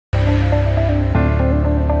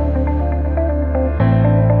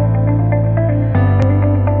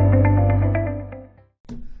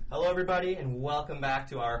everybody, and welcome back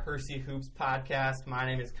to our Hersey Hoops podcast. My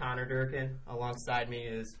name is Connor Durkin. Alongside me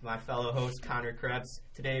is my fellow host, Connor Krebs.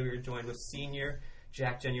 Today we are joined with senior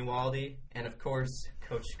Jack Genualdi, and of course,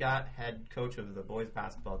 Coach Scott, head coach of the boys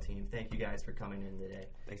basketball team. Thank you guys for coming in today.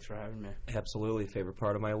 Thanks for having me. Absolutely. Favorite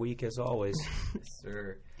part of my week, as always. Yes,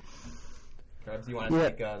 sir. Krebs, you want to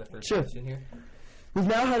take the first question here? We've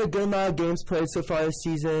now had a good amount of games played so far this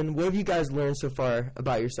season. What have you guys learned so far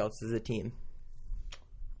about yourselves as a team?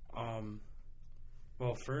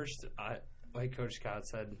 Well, first, like Coach Scott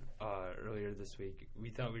said earlier this week, we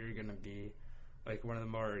thought we were going to be like one of the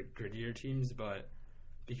more grittier teams, but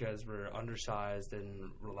because we're undersized and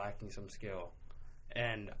we're lacking some skill.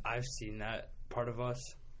 And I've seen that part of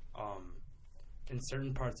us in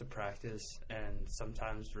certain parts of practice and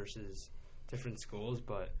sometimes versus different schools,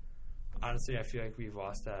 but honestly, I feel like we've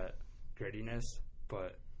lost that grittiness,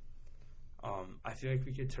 but I feel like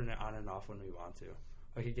we could turn it on and off when we want to.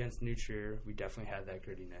 Like against New Trier, we definitely had that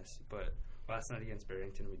grittiness, but last night against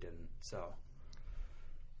Barrington, we didn't. So,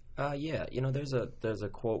 yeah, there's a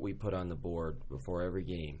quote we put on the board before every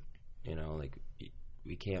game. Like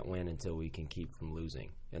we can't win until we can keep from losing.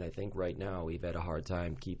 And I think right now we've had a hard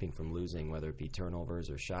time keeping from losing, whether it be turnovers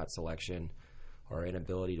or shot selection or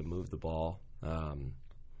inability to move the ball.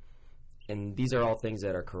 And these are all things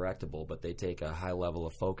that are correctable, but they take a high level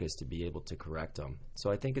of focus to be able to correct them.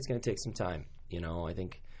 So I think it's going to take some time. I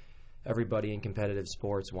think everybody in competitive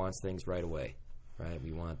sports wants things right away, right?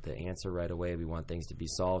 We want the answer right away. We want things to be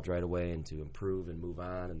solved right away and to improve and move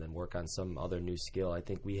on and then work on some other new skill. I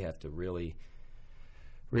think we have to really,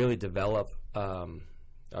 really develop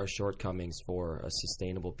our shortcomings for a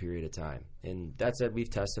sustainable period of time. And that said, we've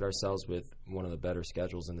tested ourselves with one of the better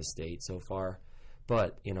schedules in the state so far.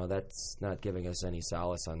 But, that's not giving us any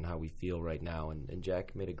solace on how we feel right now. And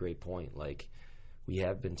Jack made a great point. Like, we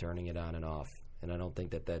have been turning it on and off, and I don't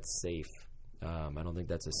think that that's safe. I don't think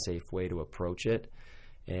that's a safe way to approach it.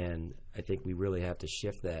 And I think we really have to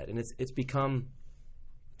shift that. And it's become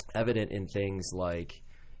evident in things like,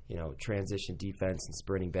 transition defense and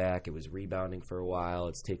sprinting back. It was rebounding for a while.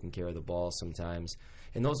 It's taking care of the ball sometimes.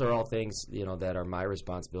 And those are all things, that are my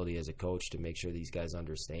responsibility as a coach to make sure these guys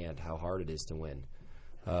understand how hard it is to win.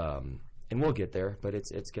 And we'll get there, but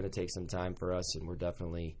it's going to take some time for us, and we're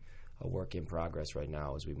definitely a work in progress right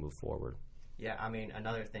now as we move forward. Yeah,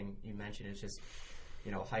 another thing you mentioned is just,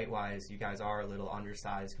 height-wise, you guys are a little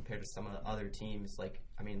undersized compared to some of the other teams.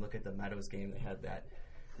 Look at the Meadows game. They had that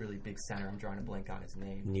really big center. I'm drawing a blank on his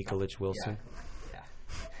name. Nikolic Wilson.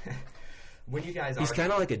 Yeah. When you guys He's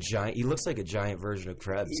kind of like a giant. He looks like a giant version of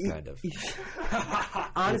Krebs, kind of.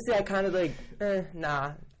 Honestly, I kind of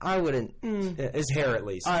nah. I wouldn't. His hair, at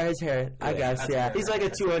least. His hair. I guess, yeah. He's like a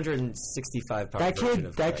 265-pound version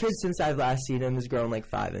of Krebs. That kid, since I've last seen him, has grown like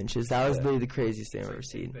 5 inches. That was literally the craziest thing I've ever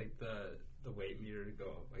seen. Like the weight meter to go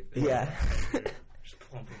up like that. Yeah. Just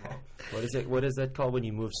plump him up. What is that called when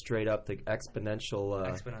you move straight up? The exponential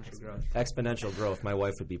growth. Exponential growth. My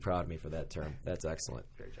wife would be proud of me for that term. That's excellent.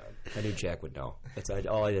 Great job. I knew Jack would know.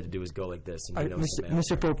 All I had to do was go like this, and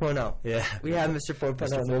Mr. 4.0. Yeah, we have Mr.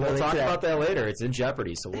 4.0. We'll talk about that later. It's in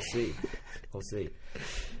jeopardy, so we'll see. We'll see.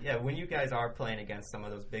 Yeah, when you guys are playing against some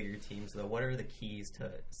of those bigger teams, though, what are the keys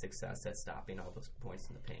to success at stopping all those points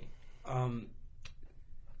in the paint?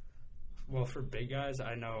 Well, for big guys,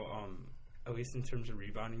 I know. At least in terms of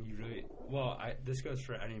rebounding, this goes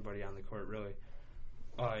for anybody on the court, really.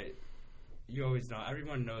 You always know,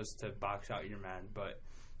 everyone knows to box out your man, but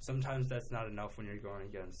sometimes that's not enough when you're going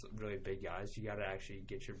against really big guys. You got to actually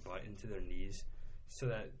get your butt into their knees so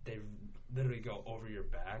that they literally go over your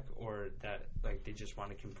back, or that they just want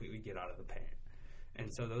to completely get out of the paint.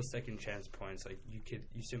 And so those second chance points,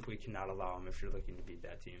 you simply cannot allow them if you're looking to beat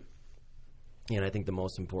that team. Yeah, and I think the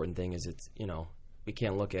most important thing is we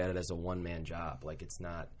can't look at it as a one-man job. It's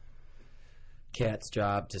not Kat's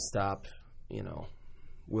job to stop,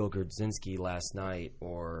 Will Gurdzinski last night,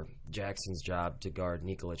 or Jackson's job to guard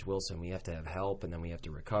Nikolic Wilson. We have to have help, and then we have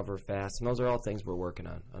to recover fast. And those are all things we're working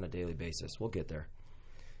on a daily basis. We'll get there.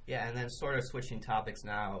 Yeah, and then sort of switching topics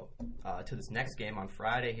now to this next game on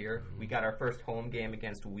Friday here. Mm-hmm. We got our first home game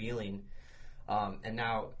against Wheeling. And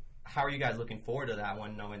now, how are you guys looking forward to that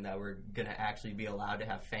one, knowing that we're going to actually be allowed to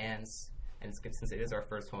have fans? And since it is our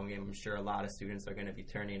first home game, I'm sure a lot of students are going to be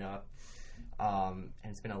turning up. And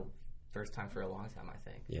it's been a first time for a long time, I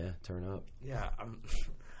think. Yeah, turn up. Yeah,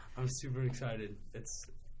 I'm super excited. It's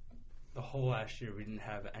the whole last year we didn't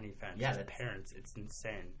have any fans. Yeah, as parents, it's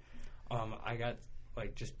insane. I got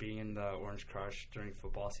just being in the Orange Crush during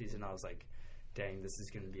football season, I was like, dang, this is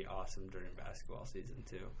going to be awesome during basketball season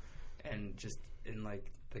too. And just in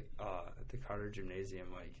the Carter Gymnasium,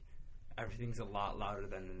 everything's a lot louder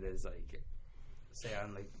than it is like, say,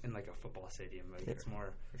 on like in like a football stadium. Like it's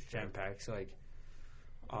more jam packed. So like,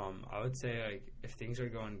 I would say like if things are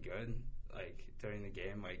going good, like during the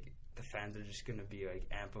game, like the fans are just gonna be like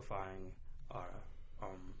amplifying our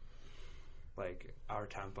like our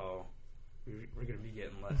tempo. We're gonna be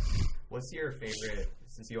getting less. What's your favorite,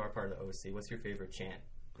 since you are part of the OC, what's your favorite chant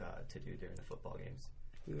to do during the football games?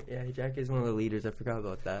 Yeah, Jack is one of the leaders. I forgot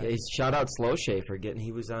about that. Yeah, shout out Slow Shay for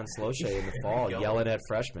he was on Slow Shay in the fall yelling at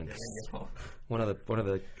freshmen. One of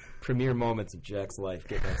the premier moments of Jack's life,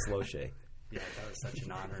 getting on Slow Shay. Yeah, that was such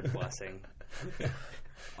an honor and blessing.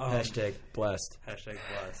 Hashtag blessed. Hashtag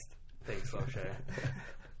blessed. Thanks, Slow Shay.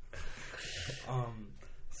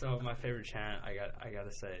 So my favorite chant I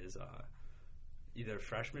gotta say is either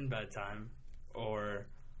freshman bedtime or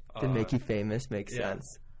to make you famous makes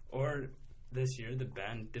sense. Or this year the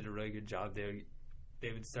band did a really good job.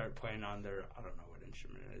 They would start playing on their, I don't know what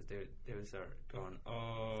instrument it is. They would start going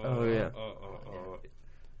oh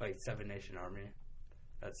like Seven Nation Army.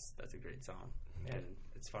 That's a great song and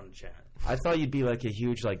it's fun to chant. I thought you'd be like a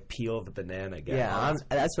huge like peel of the banana guy. Yeah,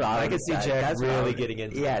 that's what I could see Jack really getting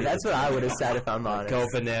into. Yeah, that's what I would have said if I'm honest. Go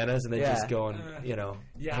bananas and then just going,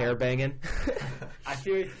 hair banging. I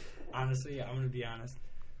feel honestly, I'm gonna be honest.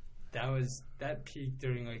 That peaked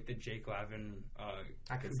during like the Jake Lavin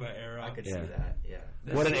Kuba era. I could see that. Yeah.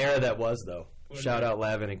 What an era that was, though. Shout out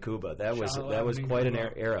Lavin and Kuba. That was quite an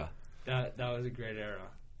era. That was a great era.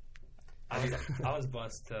 I was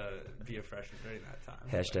blessed to be a freshman during that time.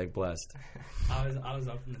 Hashtag blessed. I was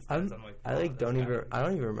up in the stands. I'm like, I don't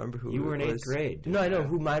even remember who you were in 8th grade. No, I know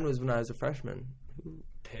who mine was when I was a freshman.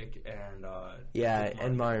 Pick and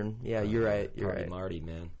and Martin. Yeah, you're right. Party Marty,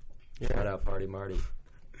 man. Shout out Party Marty.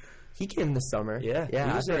 He came this summer. Yeah.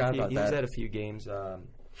 I forgot about that. He was at a few games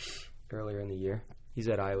earlier in the year. He's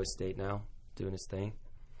at Iowa State now, doing his thing.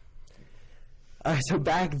 All right, so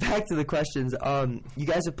back to the questions. You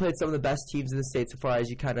guys have played some of the best teams in the state so far, as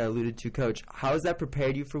you kind of alluded to, Coach. How has that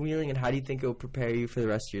prepared you for Wheeling, and how do you think it will prepare you for the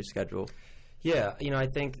rest of your schedule? Yeah, I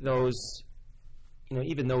think those,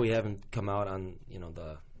 even though we haven't come out on,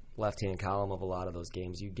 the left-hand column of a lot of those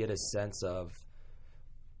games, you get a sense of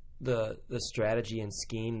the strategy and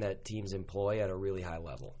scheme that teams employ at a really high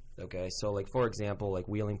level. Okay, so like for example, like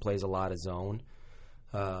Wheeling plays a lot of zone,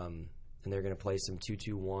 and they're going to play some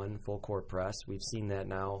 2-2-1 full court press. We've seen that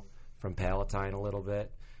now from Palatine a little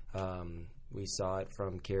bit. We saw it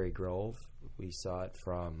from Cary Grove. We saw it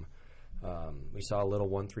from we saw a little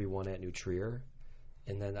 1-3-1 at New Trier.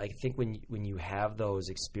 And then I think when you have those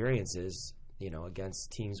experiences,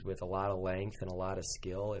 against teams with a lot of length and a lot of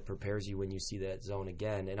skill, it prepares you when you see that zone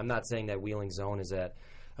again. And I'm not saying that Wheeling zone is at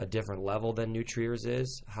a different level than New Trier's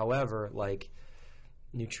is. However, like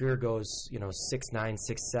New Trier goes, 6'9",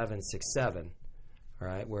 6'7", 6'7", all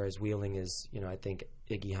right? Whereas Wheeling is, I think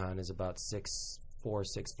Igihan is about 6'4",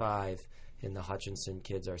 6'5", and the Hutchinson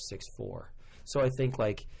kids are 6'4". So I think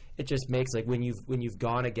like it just makes like when you've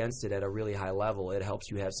gone against it at a really high level, it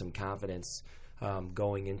helps you have some confidence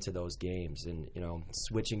going into those games. And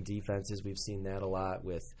switching defenses, we've seen that a lot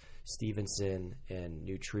with Stevenson and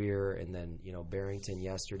New Trier, and then Barrington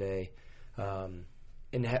yesterday,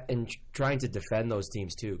 and trying to defend those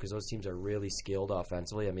teams too, because those teams are really skilled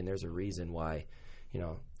offensively. I mean, there's a reason why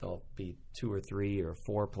there'll be 2 or 3 or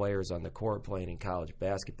 4 players on the court playing in college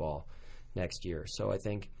basketball next year. So I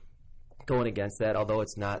think going against that, although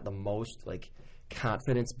it's not the most like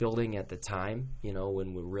confidence building at the time,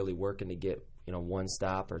 when we're really working to get 1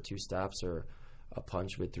 stop or 2 stops or a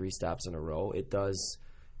punch with 3 stops in a row, it does,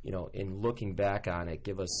 in looking back on it,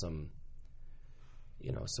 give us some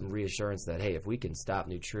reassurance that, hey, if we can stop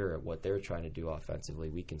New Trier at what they're trying to do offensively,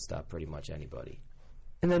 we can stop pretty much anybody.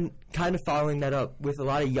 And then kind of following that up, with a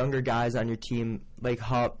lot of younger guys on your team, like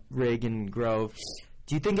Hupp, Rigg, and Grove,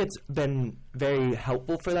 do you think it's been very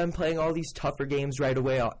helpful for them playing all these tougher games right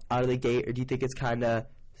away out of the gate, or do you think it's kind of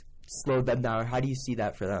slowed them down? Or how do you see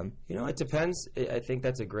that for them? It depends. I think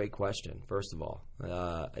that's a great question, first of all.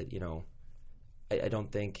 I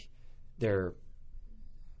don't think they're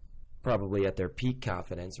probably at their peak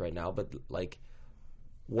confidence right now, but like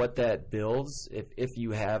what that builds, if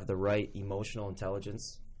you have the right emotional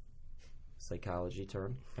intelligence, psychology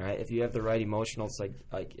term, all right, if you have the right emotional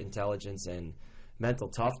intelligence and mental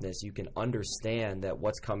toughness, you can understand that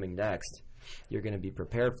what's coming next, you're going to be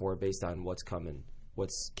prepared for it based on what's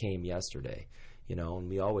came yesterday, and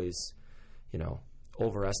we always,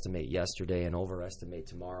 overestimate yesterday and overestimate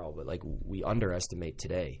tomorrow, but like we underestimate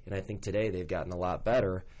today. And I think today they've gotten a lot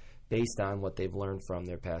better based on what they've learned from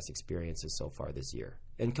their past experiences so far this year.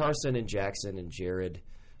 And Carson and Jackson and Jared,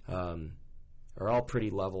 are all pretty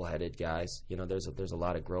level-headed guys. You know, there's a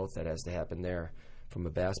lot of growth that has to happen there from a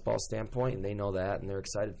basketball standpoint, and they know that, and they're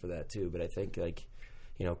excited for that too. But I think, like,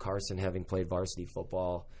 you know, Carson having played varsity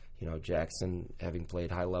football, you know, Jackson having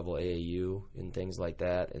played high-level AAU and things like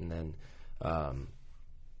that, and then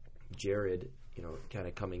Jared, you know, kind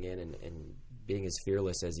of coming in and being as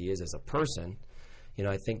fearless as he is as a person, you know,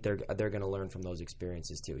 I think they're going to learn from those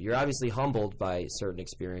experiences too. You're obviously humbled by certain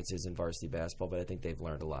experiences in varsity basketball, but I think they've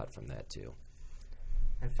learned a lot from that too.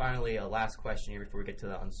 And finally, a last question here before we get to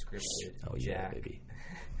the unscripted. Oh, yeah, Jack. baby.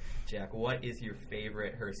 Jack, what is your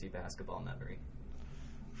favorite Hersey basketball memory?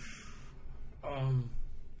 You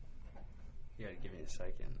gotta give me a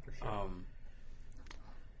second. For sure.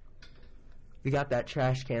 We got that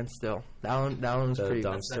trash can still. That one was The pretty.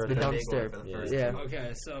 dumpster. The That's been a big one dumpster. for the Yeah. first Yeah. two.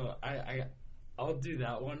 Okay, so I'll do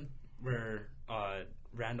that one where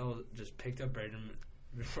Randall just picked up Braden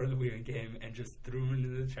before the Wheeling game and just threw him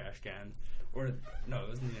into the trash can. Or, no, it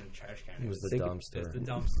wasn't even a trash can. It was the It dumpster. was the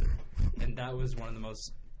dumpster. And that was one of the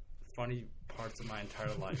most funny parts of my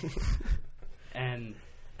entire life. and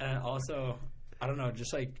also, I don't know,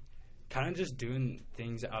 just like kind of just doing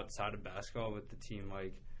things outside of basketball with the team.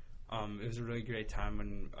 Like, it was a really great time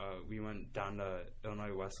when we went down to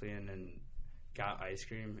Illinois Wesleyan and got ice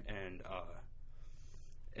cream, and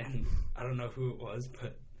I don't know who it was,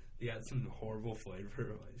 but they got some horrible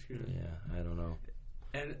flavor of ice cream. Yeah, I don't know.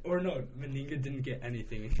 Meninga didn't get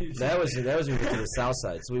anything. That was when we went to the south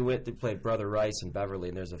side. So we went to play Brother Rice in Beverly,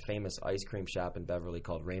 and there's a famous ice cream shop in Beverly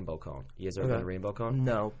called Rainbow Cone. You guys ever been to Rainbow Cone?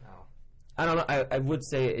 No. No. I don't know. I would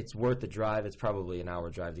say it's worth the drive. It's probably an hour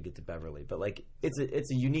drive to get to Beverly, but like it's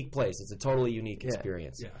a unique place. It's a totally unique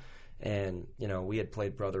experience. Yeah. And you know, we had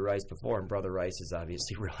played Brother Rice before, and Brother Rice is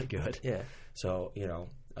obviously really good. Yeah. So you know,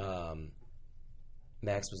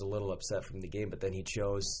 Max was a little upset from the game, but then he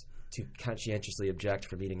chose to conscientiously object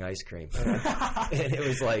from eating ice cream. And it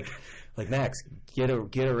was like Max, get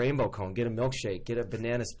a rainbow cone, get a milkshake, get a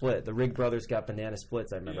banana split. The Rigg brothers got banana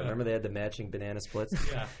splits. I remember. Yeah. Remember they had the matching banana splits.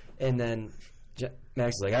 Yeah. And then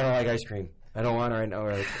Max was like, I don't like ice cream. I don't want it right now.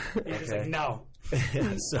 We're like, He's just like, no.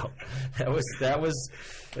 So that was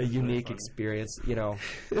a unique experience. You know,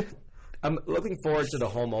 I'm looking forward to the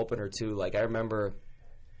home opener too. Like I remember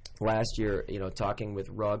last year, you know, talking with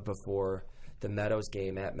Rugg before the Meadows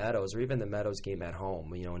game at Meadows, or even the Meadows game at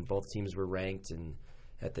home. You know, and both teams were ranked, and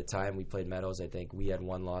at the time we played Meadows, I think we had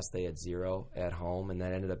 1 loss, they had 0 at home, and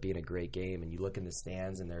that ended up being a great game. And you look in the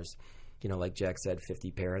stands, and there's, you know, like Jack said,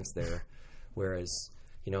 50 parents there, whereas,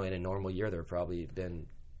 you know, in a normal year there probably been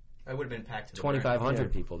It would have been packed to the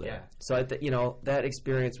 2,500 people there. Yeah. So you know, that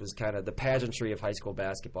experience was kind of the pageantry of high school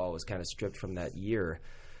basketball was kind of stripped from that year,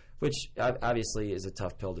 which obviously is a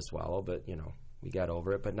tough pill to swallow. But you know, we got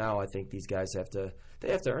over it. But now I think these guys have to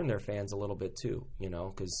earn their fans a little bit too. You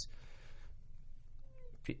know, because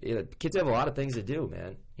kids have a lot of things to do,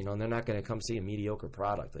 man. You know, and they're not going to come see a mediocre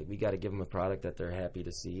product. Like we got to give them a product that they're happy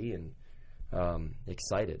to see and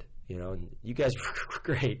excited. You know, and you guys were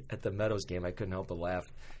great at the Meadows game. I couldn't help but laugh,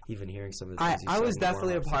 even hearing some of the things you I said was in the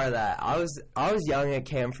definitely a warm-ups. part of that. I was yelling at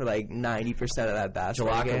Cam for like 90% of that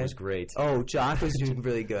basketball Jalaka game. was great. Oh, Jock was doing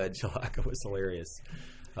really good. Jalaka was hilarious.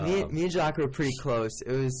 Me and Jock were pretty close.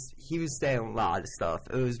 He was saying a lot of stuff.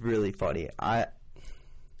 It was really funny.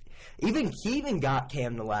 He even got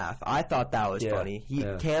Cam to laugh. I thought that was funny.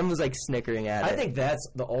 Cam was like snickering at it. I think that's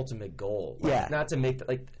the ultimate goal. Like, Yeah. Not to make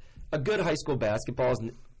a good high school basketball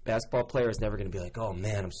player is never going to be like, oh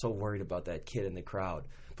man, I'm so worried about that kid in the crowd.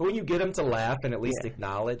 But when you get him to laugh and at least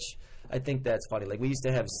acknowledge, I think that's funny. Like we used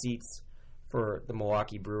to have seats for the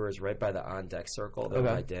Milwaukee Brewers right by the on deck circle. That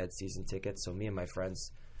were my dad's season tickets. So me and my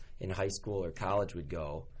friends in high school or college would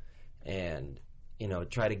go and, you know,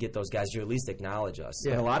 try to get those guys to at least acknowledge us.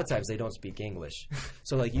 Yeah. And a lot of times they don't speak English.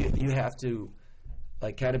 So like you have to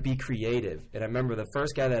like kind of be creative. And I remember the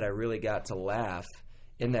first guy that I really got to laugh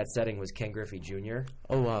in that setting was Ken Griffey Jr.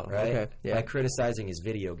 Oh wow! Right? Okay. Yeah. By criticizing his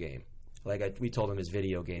video game. Like we told him his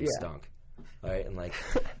video game stunk. Right? And like,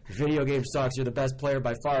 video game sucks. You're the best player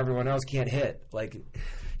by far. Everyone else can't hit. Like,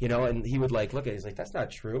 you know, and he would like look at it. He's like, that's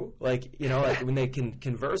not true. Like, you know, like when they can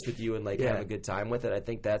converse with you and like have a good time with it, I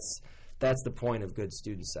think that's the point of good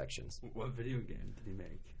student sections. What video game did he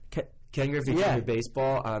make? Ken Griffey Jr.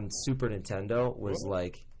 Baseball on Super Nintendo was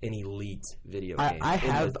like an elite video game. I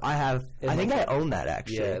think I own that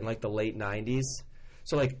actually. Yeah, in like the late '90s.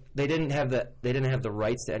 So like they didn't have the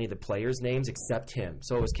rights to any of the players' names except him.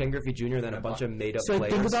 So it was Ken Griffey Jr. then a bunch of made up So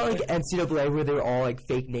players. think about like NCAA where they're all like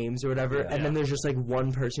fake names or whatever, and then there's just like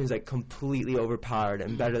one person who's like completely overpowered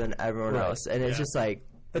and better than everyone else, and it's just like.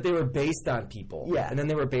 But they were based on people. Yeah. And then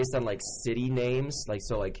they were based on like city names, like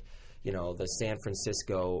so like, you know, the San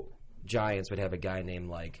Francisco Giants would have a guy named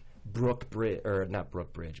like Brook Bridge, or not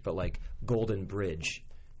Brook Bridge, but like Golden Bridge,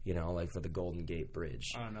 you know, like for the Golden Gate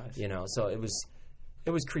Bridge. Oh, nice. You know, so it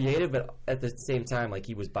was creative, but at the same time, like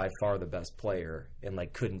he was by far the best player and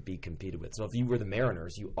like couldn't be competed with. So if you were the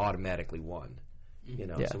Mariners, you automatically won. You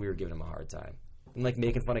know, so we were giving him a hard time. And like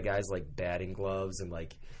making fun of guys like batting gloves and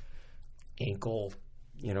like ankle,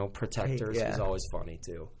 you know, protectors was always funny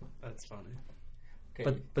too. That's funny.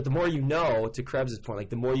 Okay. But the more you know, to Krebs' point, like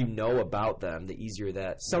the more you know about them, the easier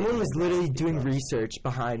that. Someone was literally doing research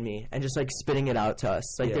behind me and just like spitting it out to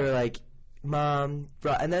us. Like they were like, "Mom,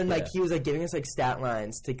 bro," and then like he was like giving us like stat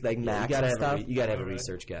lines to like max and stuff. You gotta have a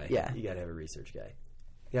research guy. Yeah, you gotta have a research guy.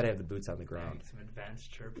 You gotta have the boots on the ground. Some advanced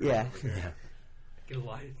chirping. Yeah. Get a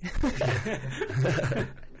life.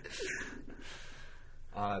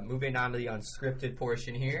 Moving on to the unscripted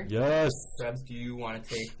portion here. Yes. Krebs, do you want to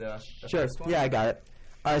take the Sure. first one? Yeah, I got it.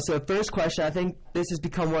 All right, so first question, I think this has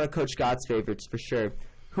become one of Coach Scott's favorites for sure.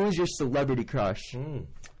 Who is your celebrity crush? All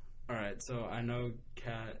right, so I know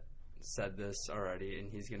Kat said this already,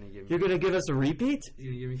 and he's going to give me... You're going to give us a repeat? He's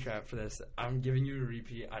going to give me crap for this. I'm giving you a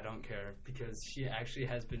repeat. I don't care, because she actually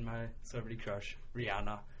has been my celebrity crush,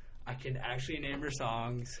 Rihanna. I can actually name her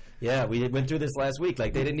songs. Yeah, we went through this last week.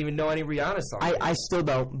 Like, they didn't even know any Rihanna songs. I still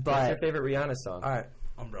don't, but... What's your favorite Rihanna song? All right.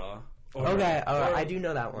 Umbrella. Okay, all right, I do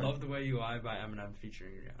know that one. Love the Way You Lie by Eminem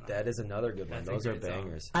featuring Rihanna. That is another good one. That's a Those are great song.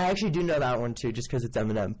 bangers. I actually do know that one too, just because it's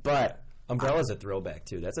Eminem. But Umbrella's a throwback,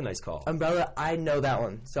 too. That's a nice call. Umbrella, I know that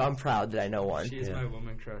one, so I'm proud that I know one. She is my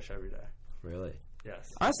woman crush every day. Really?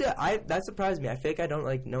 Yes. Honestly, that surprised me. I feel like I don't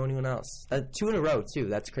like know anyone else. 2 in a row too.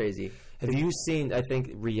 That's crazy. Have you seen, I think,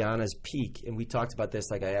 Rihanna's peak? And we talked about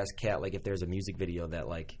this, like I asked Kat, like if there's a music video that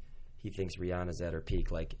like he thinks Rihanna's at her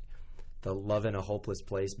peak, like the Love in a Hopeless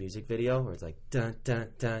Place music video where it's like dun dun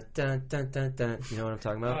dun dun dun dun dun. You know what I'm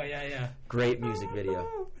talking about? Oh, yeah. Great music video.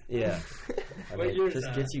 Yeah. I What mean, year it is just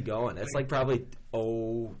that? gets you going. It's like probably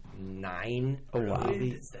 09. Oh wow.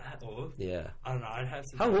 Really? Is that old? Yeah. I don't know. I'd have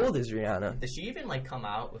to... How old is Rihanna? Does she even like come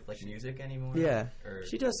out with like music anymore? Yeah. Or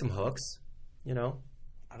She does some hooks, you know.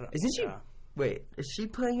 Isn't she? Yeah. Wait, is she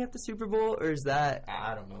playing at the Super Bowl or is that?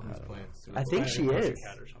 I don't know who's playing. Super I Bowl. think she is.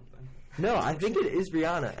 Cat or something. No, I think it is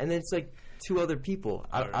Rihanna, and it's like 2 other people.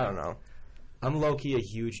 I don't know. I'm low-key a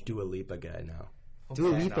huge Dua Lipa guy now. Dua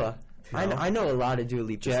Okay, Lipa. no. I know a lot of Dua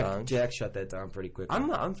Lipa songs. Jack shut that down pretty quickly. I'm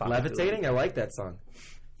fine. with Dua Levitating? Lipa. I like that song.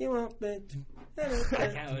 You won't be... I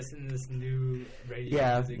can't listen to this new radio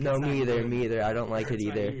Yeah, music. no, It's not me either. good. Me either. I don't like it Hurts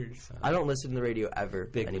my either. ears. I don't listen to the radio ever.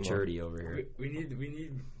 Big anymore. maturity over here. We need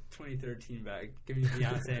 2013 back. Give me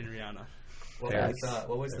Beyonce and Rihanna.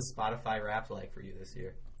 What was the Spotify rap like for you this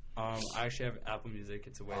year? I actually have Apple Music.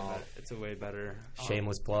 It's a way better.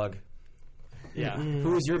 Shameless plug. Yeah.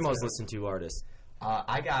 Who is your most listened to artist?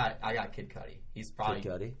 I got Kid Cudi. He's probably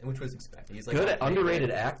Kid Cudi? which was expected. He's like Good, my favorite.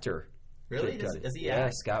 underrated actor. Really? Kid Cudi. Does he Yeah,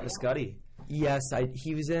 act? Scott Muscudi. Yes,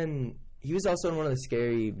 he was in. He was also in one of the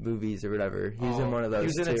scary movies or whatever. He was in one of those. He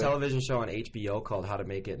was in too. a television show on HBO called How to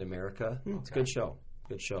Make It in America. It's a good show.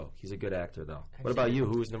 Good show. He's a good actor, though. What about you?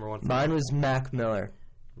 Who was number one for Mine you? was Mac Miller.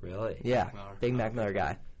 Really? Yeah, Miller. big Mac Miller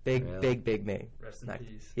guy. Big Mac. Rest in Mac.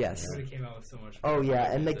 peace. Yes. He came out with so much. Oh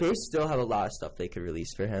yeah, and like they still have a lot of stuff they could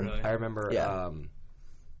release for him. Really? I remember Yeah.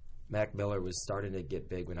 Mac Miller was starting to get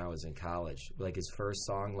big when I was in college. Like his first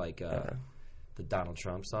song, like the Donald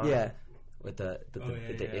Trump song. Yeah. With the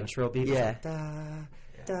yeah. intro beat. Yeah.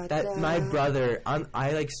 Like, That my brother,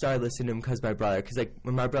 I like started listening to him because my brother, because like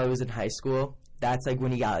when my brother was in high school, that's like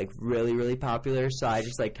when he got like really really popular. So I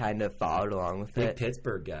just like kind of followed along with big it.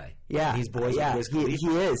 Pittsburgh guy. Yeah, These boys yeah, with Wiz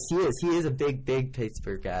Khalifa. he is a big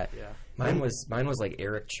Pittsburgh guy. Yeah. Mine was like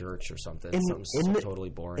Eric Church or something. Totally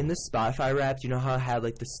boring. In the Spotify rap, do you know how it had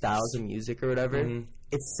like the styles of music or whatever? Mhm.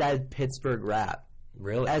 It said Pittsburgh rap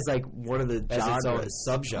Really? as like one of the As its own genres.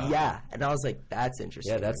 subgenre. Yeah, and I was like, that's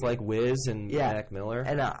interesting. Yeah, that's like Wiz and Yeah. Mac Miller.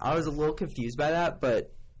 And I was a little confused by that,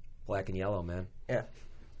 but Black and Yellow, man. yeah,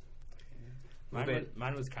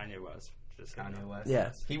 Mine was Kanye West. Just so you Kanye know. West.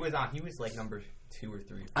 Yeah. He was like number 2 or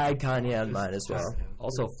 3. I had Kanye on mine as well.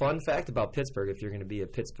 Also, fun fact about Pittsburgh, if you're going to be a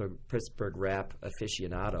Pittsburgh rap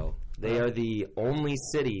aficionado, they are the only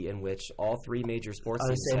city in which all 3 major sports Oh,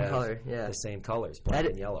 the teams same have color, yeah. the same colors, black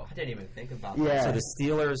and yellow. I didn't even think about Yeah. So the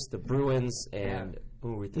Steelers, the Bruins, and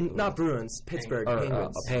who were we thinking? Not Bruins, Pittsburgh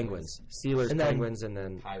Penguins. Penguins. Steelers, And then Penguins, and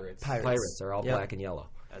then that. Pirates are all Yep. black and yellow.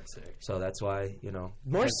 That's sick. So that's why,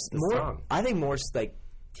 More, hence the song. I think more like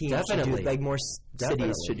teams should Definitely. do, like more Definitely.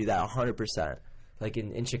 cities should do that 100%. Like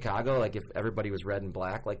in Chicago, like if everybody was red and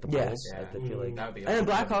black, like the Yeah. Bulls, I feel like That would be And then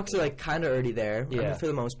awesome. Blackhawks are like kind of already there. I mean, Yeah. for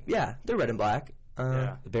the most. Yeah, they're red and black.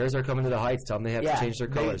 Yeah. the Bears are coming to the Heights. Tell them they have Yeah, to change their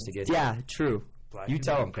colors to get. Yeah, true. black. You and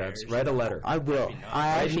tell white him, Krebs. Bears. Write a letter. I will. Maybe not. I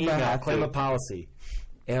Write an actually might email. have Claim to. a policy.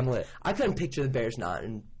 Amlet. I couldn't picture the Bears not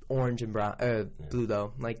in orange and brown, blue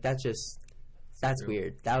though. Like that's True.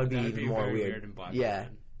 weird. That would be That'd even be more very weird. and black Yeah. and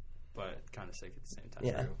red, but kind of sick at the same time.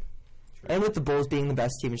 Yeah. True. And with the Bulls being the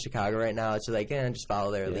best team in Chicago right now, it's just like, just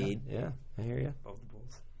follow their lead. Yeah, I hear you. Both the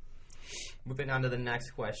Bulls. Moving on to the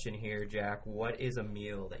next question here, Jack. What is a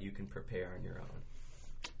meal that you can prepare on your own?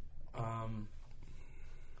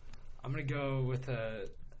 I'm gonna go with a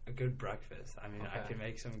good breakfast. I mean, I Okay. can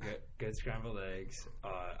make some good scrambled eggs.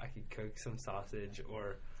 I could cook some sausage,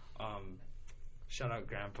 or shout out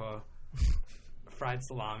Grandpa, fried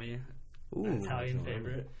salami, Ooh. an Italian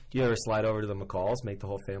favorite. Do you ever slide over to the McCalls, make the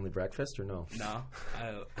whole family breakfast, or no? No,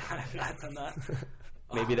 I've not done that.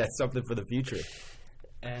 Maybe that's something for the future.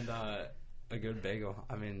 And a good bagel.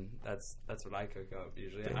 I mean, that's what I cook up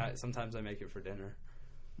usually. Sometimes I make it for dinner.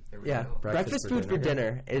 There we Yeah, go. breakfast food for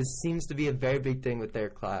dinner seems to be a very big thing with their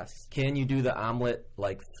class. Can you do the omelet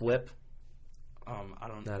like flip? I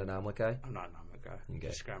don't. Not an omelet guy. I'm not an omelet guy. Okay.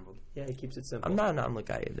 Just scrambled. Yeah, he keeps it simple. I'm not an omelet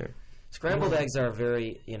guy either. Scrambled eggs are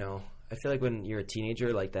very, I feel like when you're a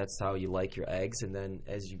teenager, like that's how you like your eggs, and then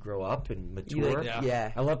as you grow up and mature,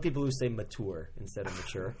 Yeah. I love people who say mature instead of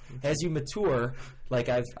mature. As you mature, like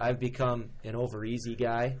I've become an over easy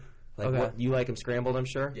guy. Like Okay. what you like them scrambled, I'm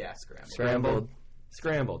sure. Yeah, scrambled.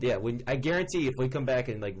 Scrambled. Yeah. I guarantee if we come back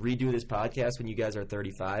and like redo this podcast when you guys are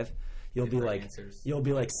 35, you'll be Different like answers. you'll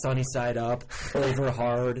be like sunny side up, over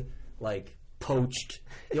hard, like poached.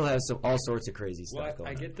 You'll have all sorts of crazy stuff Well, going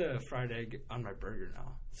I on. get the fried egg on my burger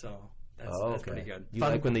now, so that's pretty good. You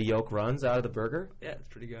Fun- like when the yolk runs out of the burger? Yeah, it's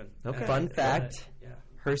pretty good. Okay. Fun fact, Yeah.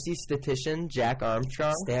 Hersey statistician Jack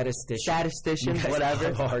Armstrong. Statistician. You guys Whatever.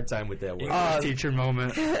 have a hard time with that word. Teacher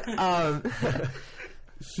moment.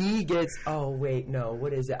 He gets. Oh wait, no.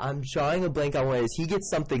 What is it? I'm drawing a blank on what it is. He gets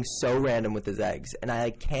something so random with his eggs, and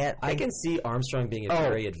I can't. I can see Armstrong being a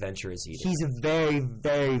very adventurous eater. He's a very,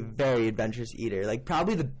 very, very adventurous eater. Like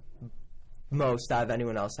probably the most out of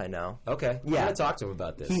anyone else I know. Okay. Yeah. I'm going to talk to him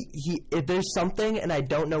about this. He. If there's something, and I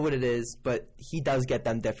don't know what it is, but he does get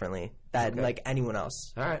them differently than like anyone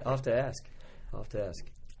else. All right. I'll have to ask. All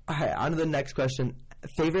right. On to the next question.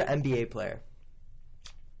 Favorite NBA player.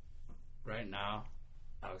 Right now,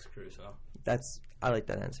 Alex Caruso. I like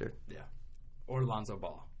that answer. Yeah. Or Lonzo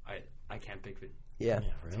Ball. I can't pick it. Yeah.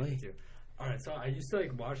 Really? Too. All right, so I used to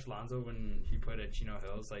like watch Lonzo when he played at Chino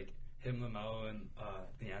Hills, like him, LaMelo, and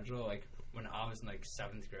D'Angelo, like when I was in like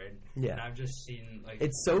 7th grade. Yeah. And I've just seen like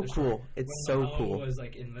It's so the cool. story. It's When so LaMelo cool. was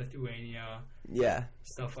like in Lithuania, Yeah.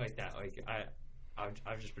 stuff like that. Like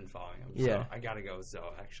I've just been following him. Yeah. So I gotta go with Zoe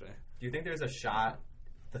actually. Do you think there's a shot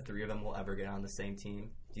the three of them will ever get on the same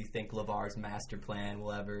team? Do you think LeVar's master plan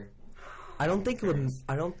will ever? I don't think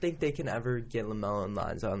they can ever get LaMelo and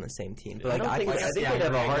Lonzo on the same team. But like I think they'd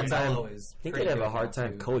have a hard time. I think they'd have a hard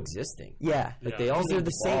time coexisting. Yeah. Like Yeah. they all Because they're need the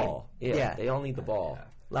the same. ball. Yeah. They all need the ball. Yeah.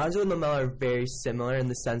 Lonzo and LaMelo are very similar in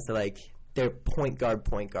the sense that like they're point guard.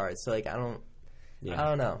 So like I don't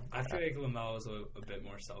know. I feel like LaMelo is a bit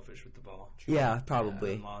more selfish with the ball. Yeah,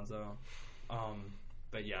 probably. Than Lonzo.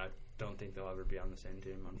 But yeah, I don't think they'll ever be on the same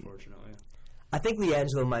team, unfortunately. I think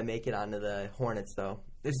LiAngelo might make it onto the Hornets though.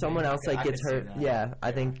 If someone else like I gets could see hurt, that. yeah,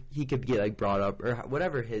 I think he could get like brought up or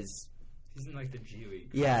whatever his. He's in like the G League.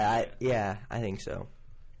 Yeah, I think so.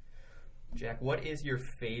 Jack, what is your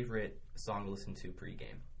favorite song to listen to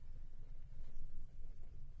pregame?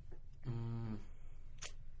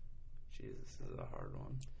 Jesus, this is a hard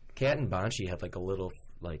one. Kat and Banshee had like a little,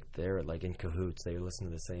 like they're like in cahoots. They were listening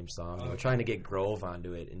to the same song. They were trying to get Grove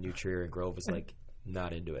onto it, and New Trier and Grove was like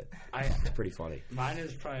not into it. It's pretty funny. Mine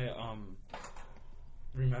is probably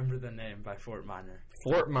Remember the Name by Fort Minor.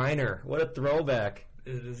 Fort Minor, what a throwback!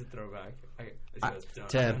 It is a throwback.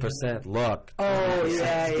 10% look. Oh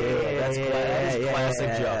yeah, That's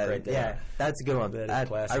classic joke right there. Yeah, that's a good one. That is I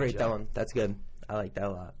classic rate that joke. one. That's good. I like that a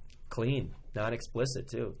lot. Clean, not explicit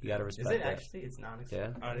too. You got to Is respect it that. actually? It's not. Yeah.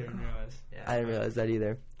 I didn't realize. Yeah. I didn't realize that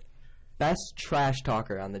either. Best trash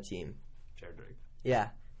talker on the team. Jared Drake. Yeah,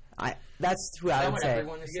 that's who I would say.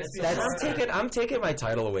 Everyone has said That's- I'm taking my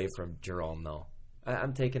title away from Jerome though.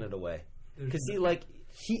 I'm taking it away because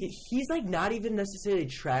He's like not even necessarily a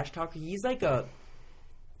trash talker. He's like a,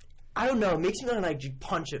 I don't know. It makes me want to like just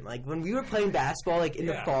punch him. Like when we were playing basketball, like in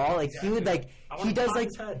the fall, like he would like he does like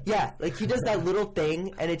like he does that little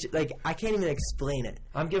thing, and it's like I can't even explain it.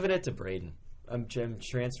 I'm giving it to Braden. I'm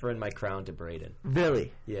transferring my crown to Braden.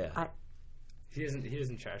 Really? Yeah. He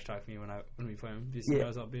doesn't trash talk me when we play him. Do you see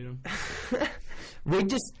guys I'll beat him? Rig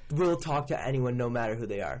just will talk to anyone, no matter who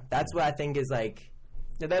they are. That's what I think is like.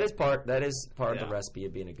 Yeah, that is part of the recipe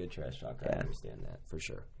of being a good trash talker. Yeah. I understand that for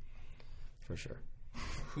sure. for sure.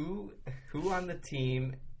 Who on the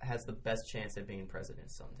team has the best chance at being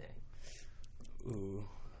president someday? Ooh.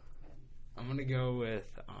 I'm going to go with,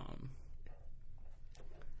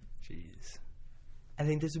 jeez. I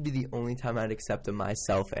think this would be the only time I'd accept a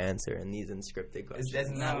myself answer in these unscripted questions.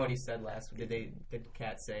 Isn't that what he said last week? Did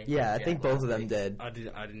Kat say? Yeah, I Jack think both last of them week?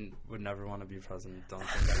 did. Would never want to be president. Don't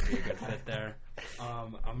think that'd be a good fit there.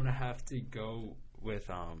 I'm going to have to go with,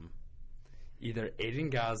 either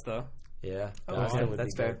Aiden Gazda. Yeah,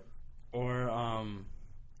 That's fair. Or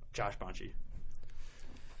Josh Bonchi.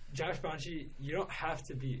 Josh Bonchi, you don't have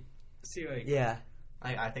to be. See, like. Yeah.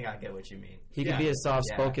 I think I get what you mean. He could be a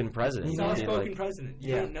soft-spoken president. He's He a could be soft-spoken president.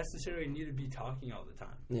 You Yeah. don't necessarily need to be talking all the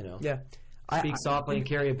time. You know, Yeah. speak softly and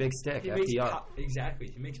carry a big stick. He makes FDR. exactly.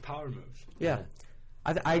 He makes power moves. Yeah.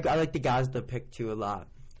 I like the Gazda pick too a lot.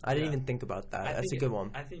 I didn't even think about that. That's a good one.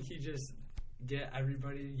 I think he just get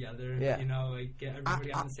everybody together. Yeah. You know, like get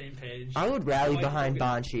everybody on the same page. I would rally Like, behind look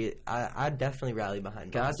at- Bonchi. I'd definitely rally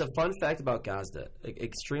behind Gazda, Bonchi. fun fact about Gazda,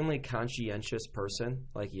 extremely conscientious person.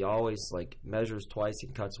 Like, he always, like, measures twice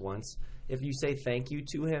and cuts once. If you say thank you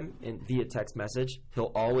to him via text message,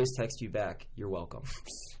 he'll always text you back, "You're welcome."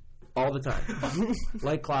 All the time.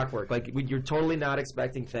 Like clockwork. Like, when you're totally not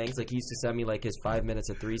expecting thanks. Like, he used to send me, like, his 5 minutes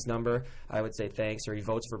of threes number. I would say thanks. Or he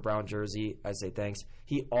votes for Brown jersey. I'd say thanks.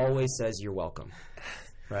 He always says, "You're welcome."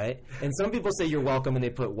 Right? And some people say "you're welcome" and they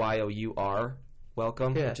put YOUR,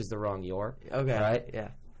 welcome, Yeah. which is the wrong "your." Okay. Right?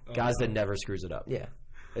 Yeah. Gazda never screws it up. Yeah.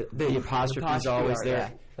 The apostrophe is always R, there.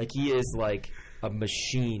 yeah. Like, he is like a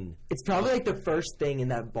machine. It's probably like the first thing in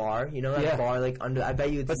that bar. You know that Yeah. bar like under. I bet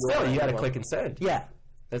you it's. But still, you got to your- click and send. Yeah.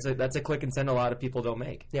 That's a click and send a lot of people don't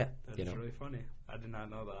make. Yeah. That's you know. really funny. I did not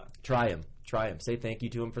know that. Try him. Say thank you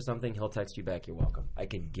to him for something. He'll text you back, "You're welcome." I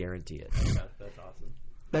can guarantee it. That's awesome.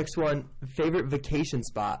 Next one. Favorite vacation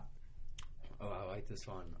spot. Oh, I like this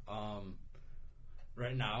one.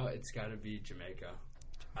 Right now, it's got to be Jamaica.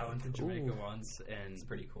 I went to Jamaica once, and It's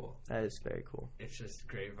pretty cool. That is very cool. it's just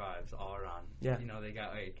great vibes all around. Yeah. You know, they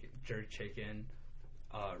got like jerk chicken,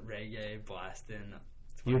 reggae blasting.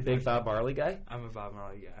 You a big Bob Marley guy? I'm a Bob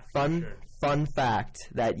Marley guy. Fun fact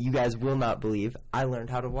that you guys will not believe. I learned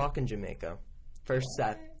how to walk in Jamaica.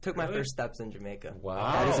 Took my Really? first steps in Jamaica.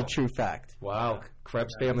 Wow. That is a true fact. Wow.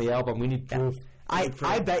 Krebs family album. We need proof.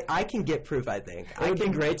 I bet I can get proof. I think It would be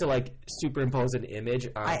great to like superimpose an image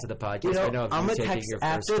onto the podcast. You know, right now of I'm you gonna taking text your first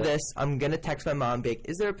after step. this. I'm gonna text my mom. Big.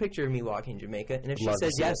 Is there a picture of me walking Jamaica? And if she Love to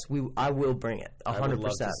says see yes, I will bring it. I would 100%.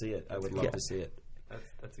 love to see it. I would love Yeah. to see it.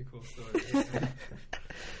 That's a cool story.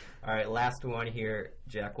 All right, last one here,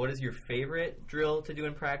 Jack. What is your favorite drill to do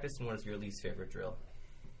in practice, and what is your least favorite drill?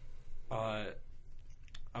 I'm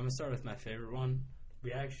gonna start with my favorite one.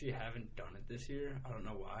 We actually haven't done it this year. I don't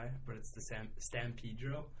know why, but it's the stampede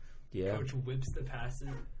drill. Yeah. Coach whips the passes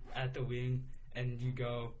at the wing, and you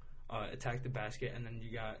go attack the basket, and then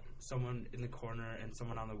you got someone in the corner and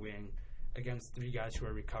someone on the wing against three guys who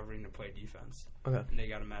are recovering to play defense. Okay. And they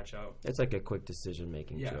got to match up. It's like a quick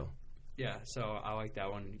decision-making Yeah. drill. Yeah, so I like that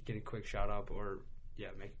one. Get a quick shot up or,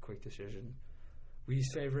 make a quick decision.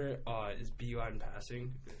 Least favorite is beeline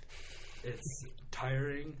passing. It's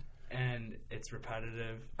tiring and it's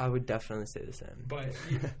repetitive. I would definitely say the same. But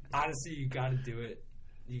honestly, you got to do it.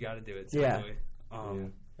 You got to do it. Yeah.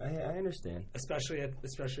 Simply. I understand. Especially at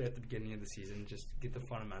the beginning of the season, just get the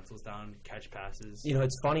fundamentals down, catch passes. You know,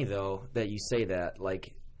 it's funny though that you say that.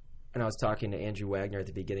 Like, and I was talking to Andrew Wagner at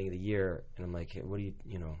the beginning of the year, and I'm like, hey, what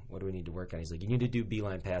do we need to work on? He's like, you need to do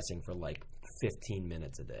beeline passing for like 15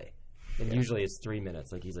 minutes a day. And usually it's 3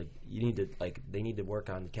 minutes. Like, he's like, they need to work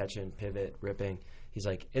on catching, pivot, ripping. He's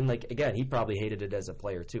like, and like, again, he probably hated it as a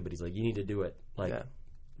player too, but he's like, you need to do it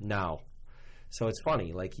now. So it's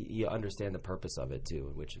funny, like, you understand the purpose of it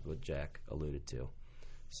too, which is what Jack alluded to.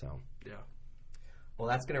 So Yeah. Well,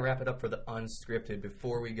 that's going to wrap it up for the unscripted.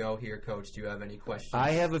 Before we go here, Coach, do you have any questions?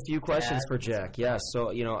 I have a few questions for Jack. Yes.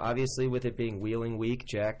 So, obviously with it being Wheeling Week,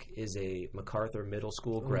 Jack is a MacArthur Middle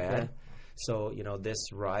School grad. Okay. So,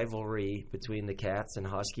 this rivalry between the Cats and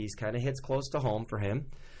Huskies kind of hits close to home for him.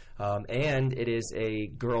 And it is a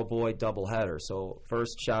girl-boy doubleheader. So,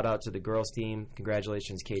 first, shout out to the girls' team.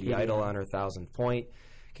 Congratulations, Katie Idle, on her 1,000th point.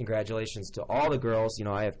 Congratulations to all the girls.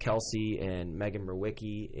 I have Kelsey and Megan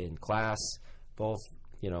Merwicki in class. Both,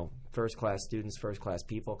 first-class students, first-class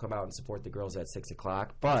people come out and support the girls at 6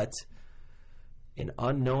 o'clock. But an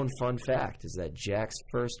unknown fun fact is that Jack's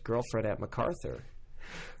first girlfriend at MacArthur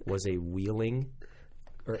was a Wheeling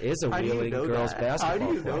girls basketball How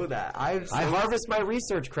do you player. know that? I harvest my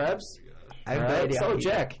research, Krebs. I have All no right, idea. so,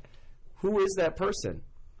 Jack, who is that person?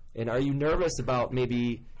 And are you nervous about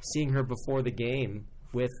maybe seeing her before the game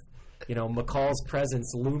with McCall's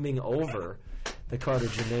presence looming over the Carter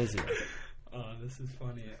Gymnasium. This is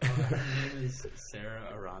funny. Her name is Sarah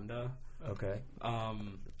Aranda. Okay.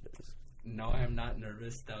 No, I am not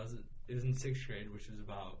nervous. It was in 6th grade, which was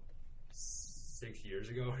about 6 years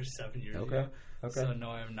ago or 7 years ago. Okay. So no,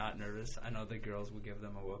 I am not nervous. I know the girls will give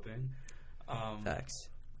them a whooping. Thanks.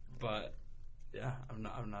 But yeah, I'm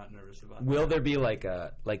not nervous about Will there be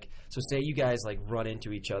so say you guys run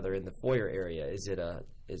into each other in the foyer area? Is it a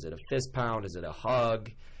fist pound? Is it a hug?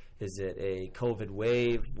 Is it a COVID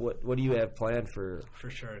wave? What do you have planned for?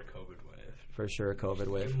 For sure, a COVID wave. For sure, a COVID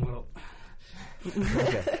wave. Well,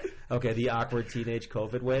 Okay. The awkward teenage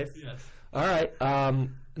COVID wave. yes. All right.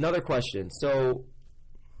 Another question. So,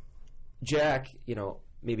 Jack,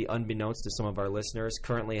 maybe unbeknownst to some of our listeners,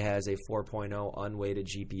 currently has a 4.0 unweighted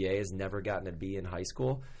GPA, has never gotten a B in high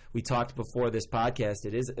school. We talked before this podcast.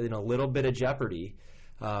 It is in a little bit of jeopardy.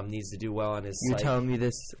 Needs to do well on his You were telling me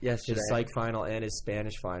this yesterday. his psych final and his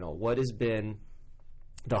Spanish final. What has been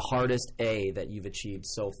the hardest A that you've achieved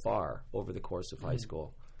so far over the course of high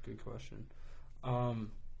school? Good question.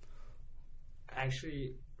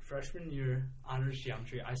 Actually, freshman year, honors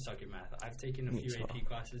geometry, I suck at math. I've taken a few AP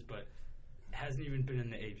classes, but it hasn't even been in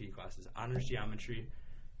the AP classes. Honors geometry,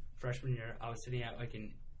 freshman year, I was sitting at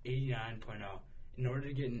an 89.0. In order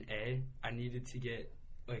to get an A, I needed to get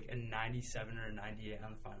a 97 or a 98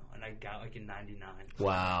 on the final, and I got a 99.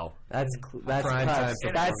 Wow. That's Prime time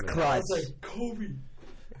clutch. That's performance. clutch. I was like, Kobe.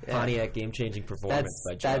 Yeah. Pontiac game-changing performance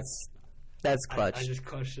by Jack. That's clutch. I just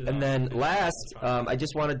clutched it And up. then last, I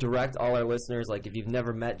just want to direct all our listeners, if you've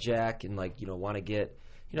never met Jack and want to get,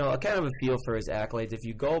 a kind of a feel for his accolades, if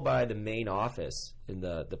you go by the main office, in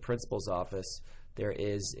the principal's office, there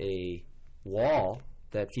is a wall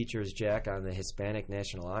that features Jack on the Hispanic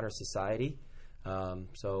National Honor Society.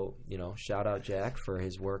 So, shout out Jack for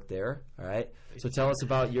his work there. All right. So tell us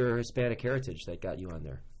about your Hispanic heritage that got you on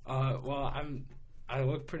there. Well, I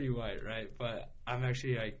look pretty white, right? But I'm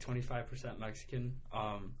actually 25% Mexican.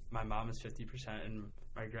 My mom is 50% and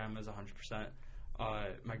my grandma's 100%.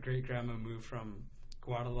 My great grandma moved from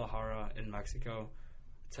Guadalajara in Mexico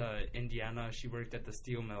to Indiana. She worked at the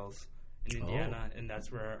steel mills in Indiana, and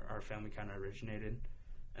that's where our family kind of originated.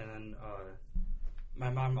 And then my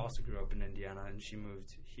mom also grew up in Indiana, and she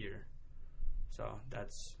moved here. So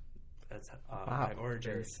that's my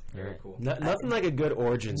origins. Very cool. Nothing like a good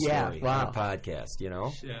origin story on a podcast,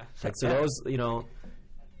 Yeah. So those, you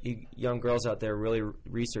young girls out there really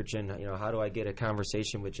researching, how do I get a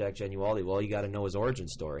conversation with Jack Genualdi? Well, you got to know his origin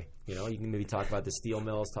story. You can maybe talk about the steel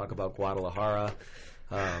mills, talk about Guadalajara,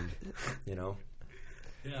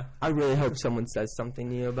 Yeah. I really hope someone says something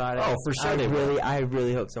to you about it. Oh, for sure they will. I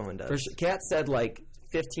really hope someone does. For sure. Kat said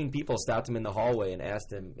 15 people stopped him in the hallway and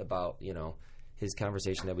asked him about, his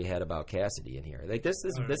conversation that we had about Cassidy in here. This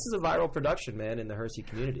is a viral production, man, in the Hersey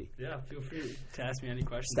community. Yeah, feel free to ask me any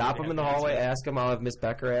questions. Stop him in the hallway, ask him. I'll have Miss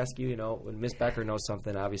Becker ask you. When Miss Becker knows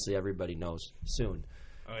something, obviously everybody knows soon.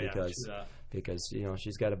 Oh, yeah. Because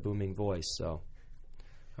she's got a booming voice. So,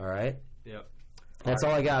 all right. Yep. That's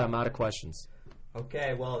all I got. I'm out of questions.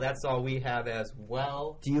 Okay, well, that's all we have as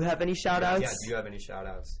well. Do you have any shout-outs? Yeah, do you have any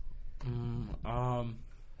shout-outs?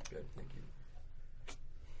 Good, thank you.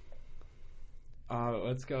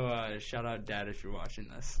 Let's go shout out Dad if you're watching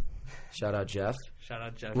this. Shout out Jeff. Shout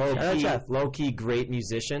out Jeff. Low key great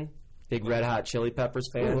musician. Big Red Hot Chili Peppers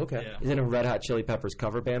fan. Ooh, okay. Yeah. He's in a Red Hot Chili Peppers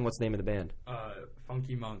cover band. What's the name of the band?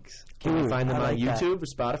 Funky Monks. Can you find them I on like that. YouTube or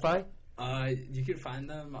Spotify? You could find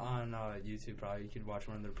them on YouTube probably. You could watch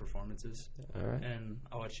one of their performances. All right. And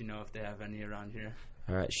I'll let you know if they have any around here.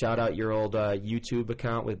 All right. Shout out your old YouTube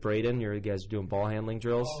account with Braden. You guys are doing ball handling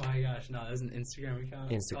drills. Oh my gosh, no, that's an Instagram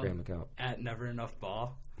account. Instagram account. At Never Enough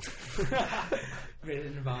Ball. Made it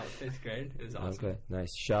in about 5th grade. It was awesome. Okay,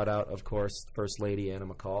 nice. Shout out, of course, First Lady Anna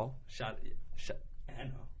McCall.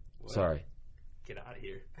 Anna. What? Sorry. Get out of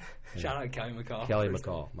here. Shout out Kelly McCall. Kelly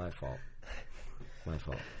McCall. My fault.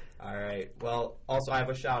 All right. Well, also I have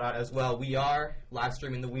a shout out as well. We are live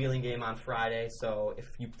streaming the Wheeling game on Friday, so if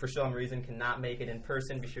you for some reason cannot make it in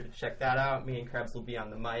person, be sure to check that out. Me and Krebs will be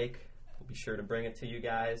on the mic. We'll be sure to bring it to you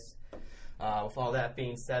guys. With all that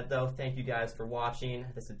being said, though, thank you guys for watching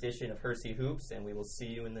this edition of Hersey Hoops, and we will see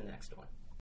you in the next one.